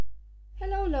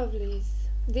Lovelies.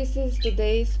 This is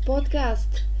today's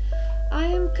podcast. I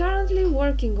am currently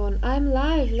working on I'm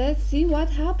live. Let's see what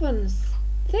happens.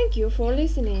 Thank you for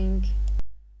listening.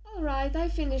 Alright, I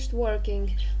finished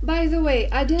working. By the way,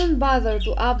 I didn't bother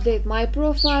to update my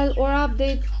profile or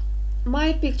update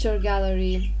my picture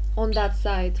gallery on that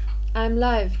site. I'm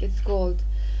live, it's called.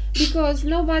 Because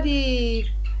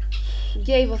nobody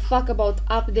gave a fuck about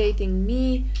updating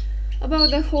me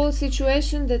about the whole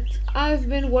situation that I've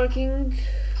been working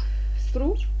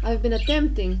through. I've been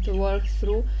attempting to work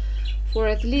through for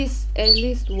at least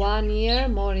 1 year,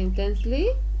 more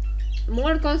intensely,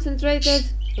 more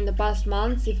concentrated in the past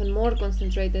months, even more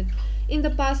concentrated in the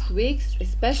past weeks,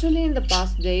 especially in the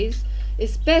past days,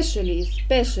 especially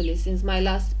since my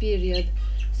last period.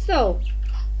 So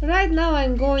right now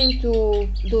I'm going to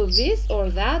do this or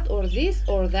that or this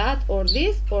or that or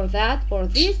this or that or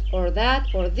this or that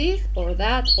or this or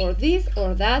that or this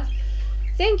or that.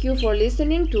 Thank you for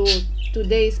listening to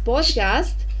today's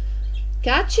podcast.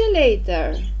 Catch you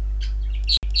later.